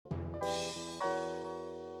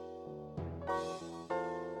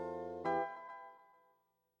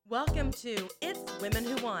Welcome to Itz Women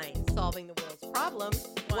Who Wine. Solving the world's problems,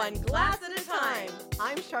 One glass at a time.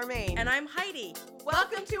 I'm Charmaine. And I'm Heidi.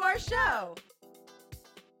 welcome to our show.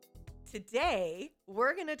 Today,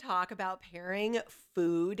 we're going to talk about pairing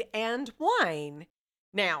food and wine.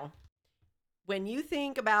 Now, when you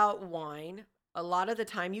think about wine, a lot of the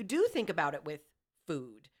time you do think about it with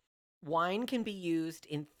food. Wine can be used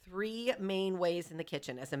in three main ways in the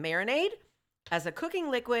kitchen: as a marinade, as a cooking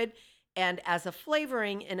liquid, and as a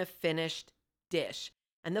flavoring in a finished dish.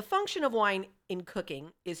 And the function of wine in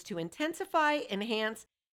cooking is to intensify, enhance,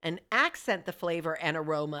 and accent the flavor and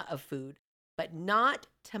aroma of food, but not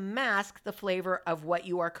to mask the flavor of what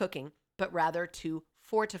you are cooking, but rather to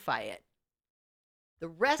fortify it. The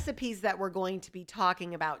recipes that we're going to be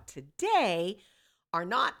talking about today are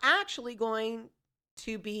not actually going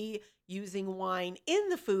to be using wine in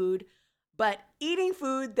the food, but eating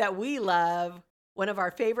food that we love, one of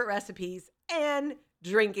our favorite recipes, and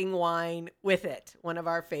drinking wine with it, one of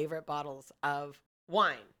our favorite bottles of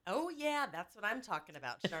wine. Oh, yeah, that's what I'm talking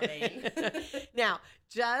about, Charmaine. Now,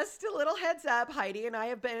 just a little heads up, Heidi and I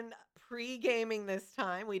have been pre-gaming this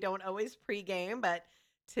time. We don't always pre-game, but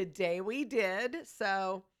today we did.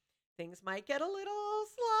 So things might get a little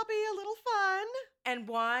sloppy, a little fun. And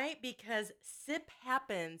why? Because sip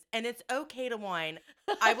happens, and it's okay to whine.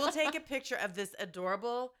 I will take a picture of this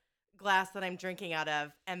adorable glass that I'm drinking out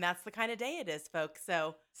of, and that's the kind of day it is, folks.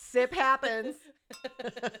 So sip happens.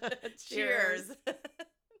 Cheers.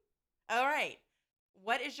 All right.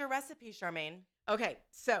 What is your recipe, Charmaine? Okay,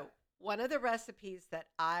 so one of the recipes that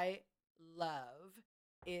I love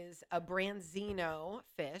is a branzino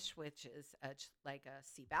fish, which is like a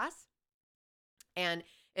sea bass. And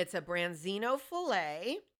it's a branzino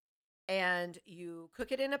fillet, and you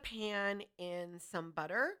cook it in a pan in some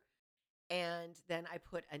butter. And then I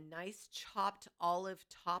put a nice chopped olive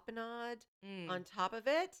tapenade on top of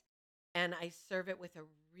it. And I serve it with a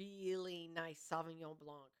really nice Sauvignon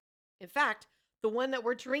Blanc. In fact, the one that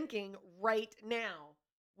we're drinking right now,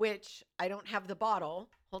 which I don't have the bottle.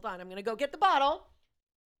 Hold on, I'm going to go get the bottle.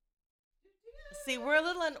 See, we're a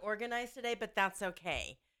little unorganized today, but that's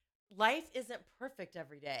okay. Life isn't perfect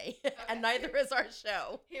every day, Okay. and neither is our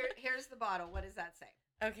show. Here's the bottle. What does that say?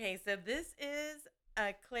 Okay, so this is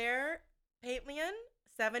a Claire Patelian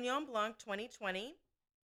Sauvignon Blanc 2020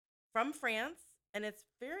 from France, and it's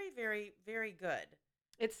very, very, very good.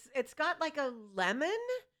 It's got like a lemon,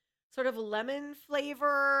 sort of lemon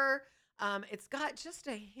flavor. It's got just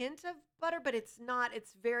a hint of butter, but it's not.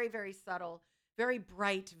 It's very, very subtle, very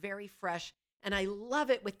bright, very fresh, and I love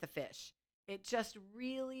it with the fish. It just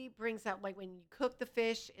really brings out, like when you cook the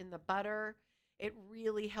fish in the butter, it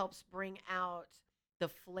really helps bring out the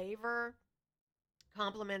flavor,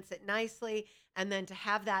 complements it nicely. And then to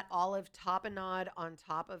have that olive tapenade on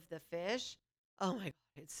top of the fish, oh my God,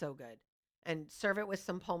 it's so good. And serve it with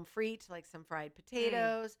some pommes frites, like some fried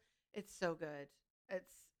potatoes. It's so good.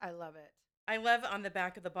 I love it. I love on the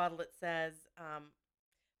back of the bottle it says,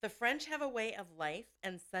 the French have a way of life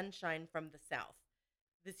and sunshine from the South.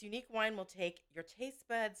 This unique wine will take your taste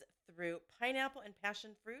buds through pineapple and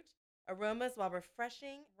passion fruit aromas while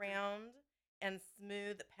refreshing, round, and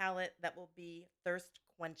smooth palate that will be thirst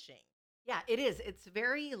quenching. Yeah, it is. It's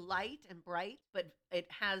very light and bright, but it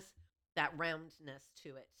has that roundness to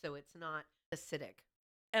it. So it's not acidic.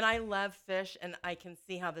 And I love fish, and I can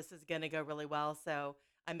see how this is going to go really well. So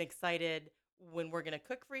I'm excited when we're going to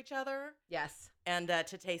cook for each other. Yes. And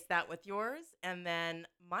to taste that with yours. And then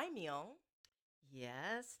my meal.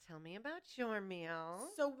 Yes. Tell me about your meal.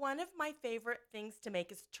 So one of my favorite things to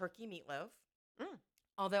make is turkey meatloaf.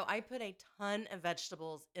 Although I put a ton of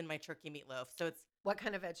vegetables in my turkey meatloaf. So it's what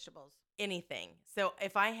kind of vegetables? Anything. So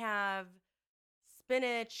if I have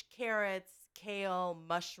spinach, carrots, kale,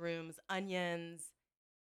 mushrooms, onions,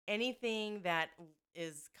 anything that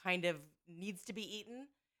is kind of needs to be eaten,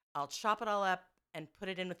 I'll chop it all up and put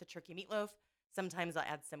it in with the turkey meatloaf. Sometimes I'll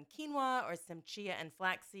add some quinoa or some chia and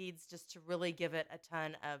flax seeds just to really give it a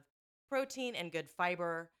ton of protein and good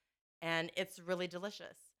fiber. And it's really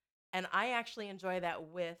delicious. And I actually enjoy that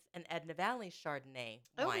with an Edna Valley Chardonnay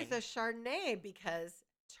wine. Oh, with a Chardonnay because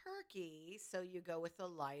turkey, so you go with a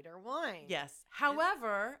lighter wine. Yes.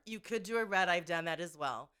 However, you could do a red. I've done that as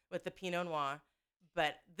well with the Pinot Noir.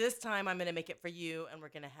 But this time I'm going to make it for you, and we're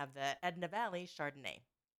going to have the Edna Valley Chardonnay.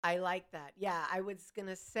 I like that. Yeah, I was going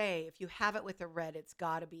to say, if you have it with a red, it's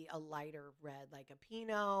got to be a lighter red, like a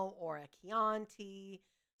Pinot or a Chianti,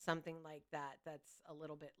 something like that. That's a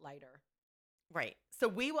little bit lighter. Right. So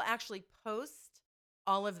we will actually post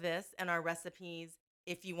all of this and our recipes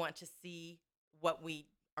if you want to see what we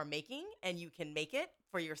are making, and you can make it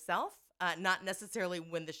for yourself. Not necessarily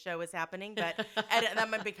when the show is happening, but that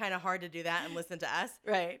might be kind of hard to do that and listen to us.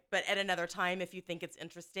 Right. But at another time, if you think it's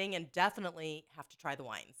interesting, and definitely have to try the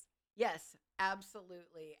wines. Yes,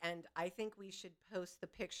 absolutely. And I think we should post the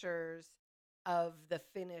pictures of the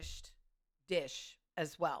finished dish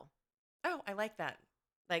as well. Oh, I like that.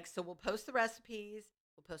 Like, so we'll post the recipes,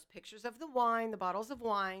 we'll post pictures of the wine, the bottles of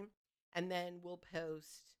wine, and then we'll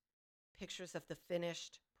post pictures of the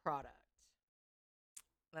finished product.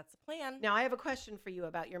 That's the plan. Now, I have a question for you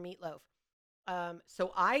about your meatloaf.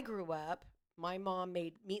 So I grew up, my mom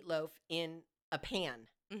made meatloaf in a pan,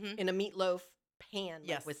 Mm-hmm. in a meatloaf pan,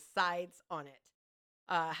 Yes. like with sides on it.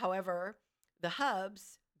 However, the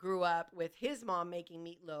Hubs grew up with his mom making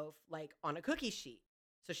meatloaf like on a cookie sheet.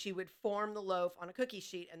 So she would form the loaf on a cookie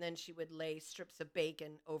sheet and then she would lay strips of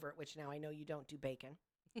bacon over it, which now I know you don't do bacon,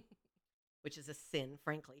 which is a sin,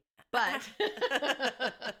 frankly. But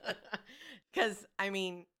because I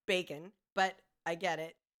mean, bacon, but I get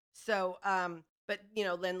it. So, but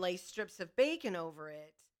then lay strips of bacon over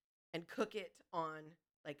it and cook it on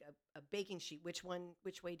like a baking sheet. Which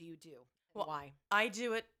way do you do? And Well, why? I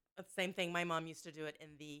do it the same thing. My mom used to do it in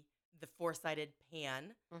the four-sided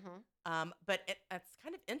pan. Mm-hmm. But it's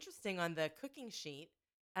kind of interesting on the cooking sheet,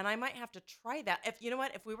 and I might have to try that. If you know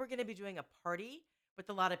what, if we were going to be doing a party with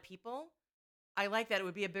a lot of people, I like that. It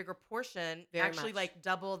would be a bigger portion, Very actually much. like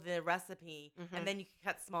double the recipe, Mhm. and then you can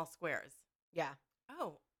cut small squares. Yeah.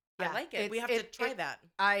 Oh, Yeah. I like it. We have to try that.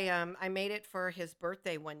 I made it for his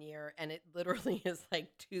birthday one year, and it literally is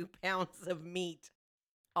like 2 pounds of meat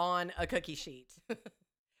on a cookie sheet.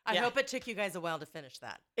 I Yeah. hope it took you guys a while to finish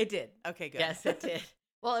that. It did. Okay, good. Yes, it did.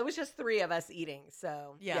 Well, it was just 3 of us eating,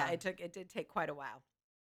 so Yeah. it did take quite a while.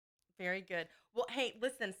 Very good. Well, hey,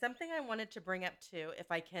 listen, something I wanted to bring up too,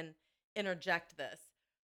 if I can interject this.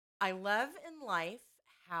 I love in life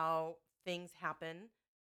how things happen,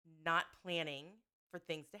 not planning for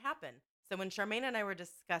things to happen. So when Charmaine and I were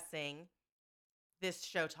discussing this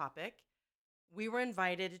show topic, we were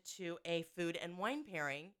invited to a food and wine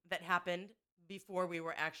pairing that happened before we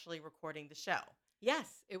were actually recording the show.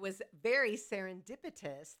 Yes, it was very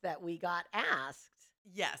serendipitous that we got asked.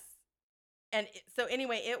 Yes. And so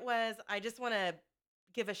anyway, I just want to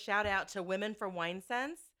give a shout out to Women for Wine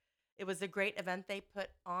Sense. It was a great event they put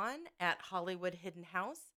on at Hollywood Hidden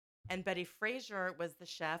House. And Betty Frazier was the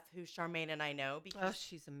chef who Charmaine and I know. Oh,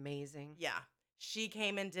 she's amazing. Yeah. She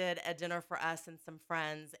came and did a dinner for us and some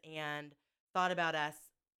friends and thought about us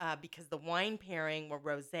because the wine pairing were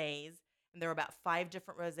rosés. And there were about 5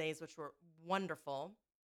 different rosés, which were wonderful.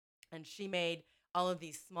 And she made all of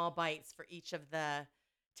these small bites for each of the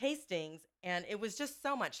tastings. And it was just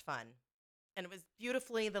so much fun. And it was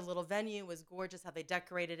beautifully, the little venue was gorgeous, how they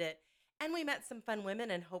decorated it. And we met some fun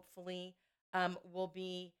women, and hopefully we'll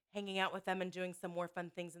be hanging out with them and doing some more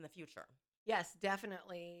fun things in the future. Yes,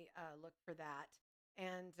 definitely look for that.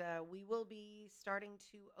 And we will be starting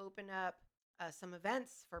to open up some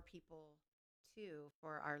events for people too,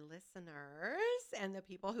 for our listeners and the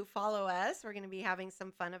people who follow us. We're going to be having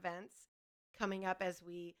some fun events coming up as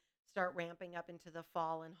we start ramping up into the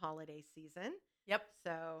fall and holiday season. Yep.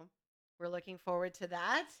 So we're looking forward to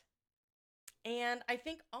that. And I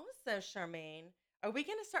think also, Charmaine, are we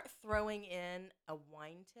going to start throwing in a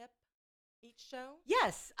wine tip each show?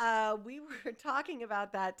 Yes, we were talking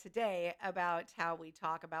about that today, about how we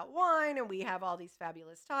talk about wine and we have all these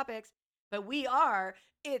fabulous topics, but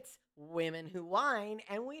it's Women Who Wine,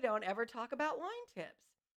 and we don't ever talk about wine tips.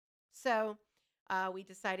 So we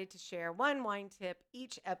decided to share one wine tip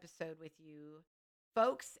each episode with you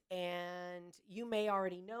folks, and you may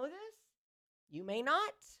already know this, you may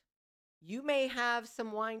not. You may have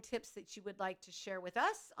some wine tips that you would like to share with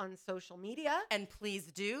us on social media. And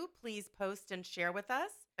please post and share with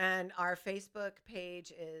us. And our Facebook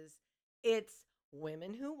page is Itz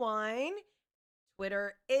Women Who Wine,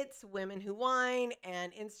 Twitter Itz Women Who Wine,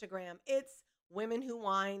 and Instagram Itz Women Who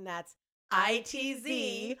Wine. That's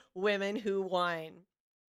ITZ Women Who Wine.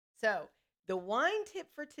 So the wine tip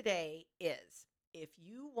for today is, if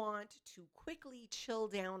you want to quickly chill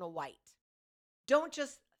down a white, don't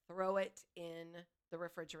just throw it in the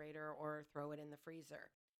refrigerator or throw it in the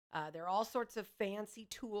freezer. There are all sorts of fancy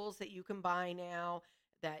tools that you can buy now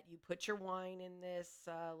that you put your wine in this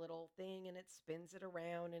little thing and it spins it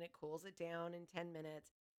around and it cools it down in 10 minutes.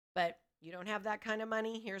 But you don't have that kind of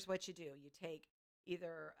money. Here's what you do. You take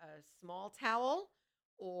either a small towel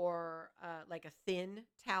or like a thin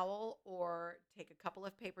towel, or take a couple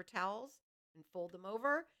of paper towels and fold them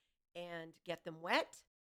over and get them wet.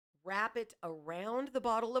 Wrap it around the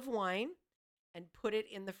bottle of wine and put it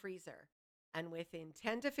in the freezer. And within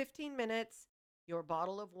 10 to 15 minutes, your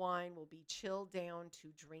bottle of wine will be chilled down to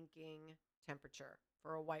drinking temperature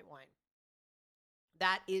for a white wine.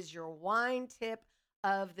 That is your wine tip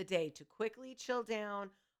of the day, to quickly chill down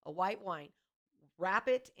a white wine. Wrap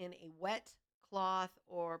it in a wet cloth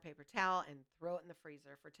or paper towel and throw it in the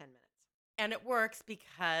freezer for 10 minutes. And it works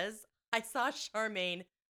because I saw Charmaine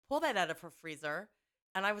pull that out of her freezer.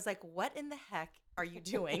 And I was like, what in the heck are you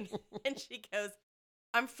doing? And she goes,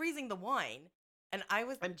 I'm freezing the wine. And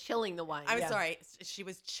I'm chilling the wine. I'm sorry. She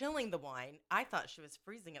was chilling the wine. I thought she was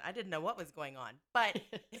freezing it. I didn't know what was going on, but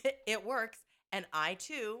it works. And I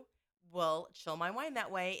too will chill my wine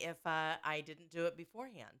that way if I didn't do it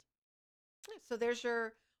beforehand. So there's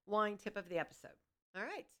your wine tip of the episode. All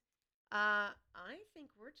right. I think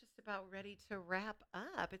we're just about ready to wrap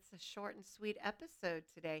up. It's a short and sweet episode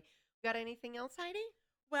today. Got anything else, Heidi?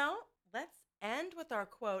 Well, let's end with our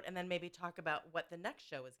quote and then maybe talk about what the next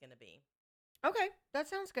show is going to be. Okay, that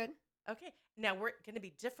sounds good. Okay. Now we're going to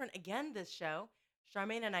be different again this show.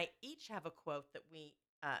 Charmaine and I each have a quote that we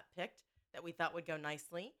picked that we thought would go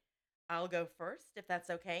nicely. I'll go first, if that's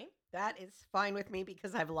okay. That is fine with me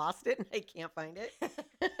because I've lost it and I can't find it.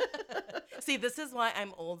 See, this is why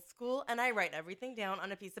I'm old school and I write everything down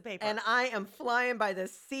on a piece of paper. And I am flying by the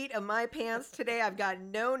seat of my pants today. I've got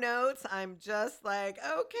no notes. I'm just like,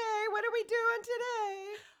 okay, what are we doing today?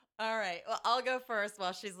 All right. Well, I'll go first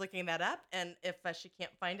while she's looking that up. And if she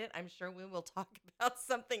can't find it, I'm sure we will talk about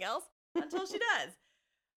something else until she does.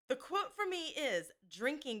 The quote for me is,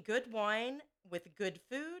 drinking good wine with good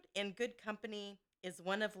food in good company is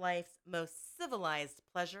one of life's most civilized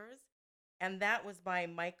pleasures. And that was by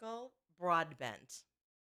Michael Broadbent.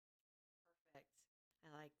 Perfect.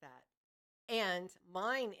 I like that. And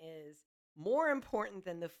mine is, more important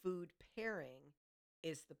than the food pairing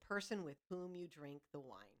is the person with whom you drink the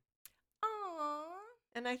wine. Aww.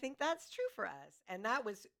 And I think that's true for us. And that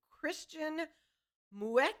was Christian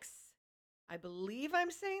Mouex. I believe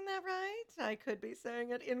I'm saying that right. I could be saying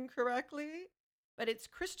it incorrectly. But it's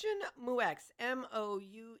Christian Mouex,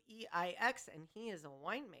 Moueix, and he is a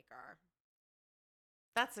winemaker.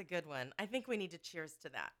 That's a good one. I think we need to cheers to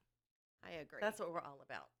that. I agree. That's what we're all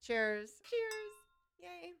about. Cheers.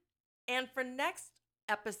 Cheers. Yay. And for next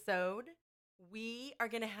episode, we are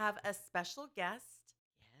going to have a special guest.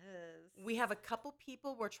 Yes. We have a couple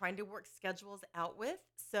people we're trying to work schedules out with.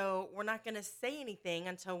 So we're not going to say anything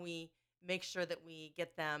until we make sure that we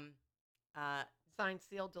get them signed,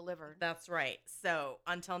 sealed, delivered. That's right. So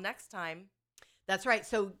until next time. That's right.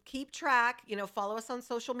 So keep track, follow us on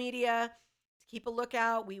social media. Keep a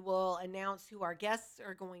lookout. We will announce who our guests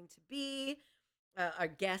are going to be. Our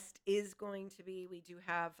guest is going to be. We do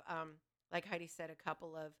have, like Heidi said, a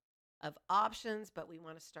couple of options, but we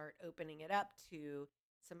want to start opening it up to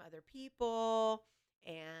some other people.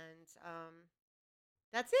 And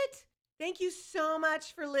that's it. Thank you so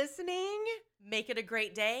much for listening. Make it a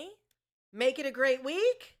great day. Make it a great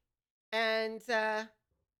week. And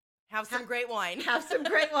have some great wine. Have some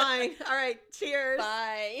great wine. All right. Cheers.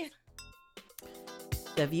 Bye.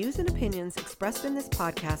 The views and opinions expressed in this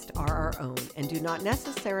podcast are our own and do not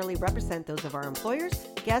necessarily represent those of our employers,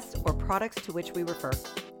 guests, or products to which we refer.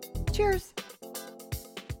 Cheers.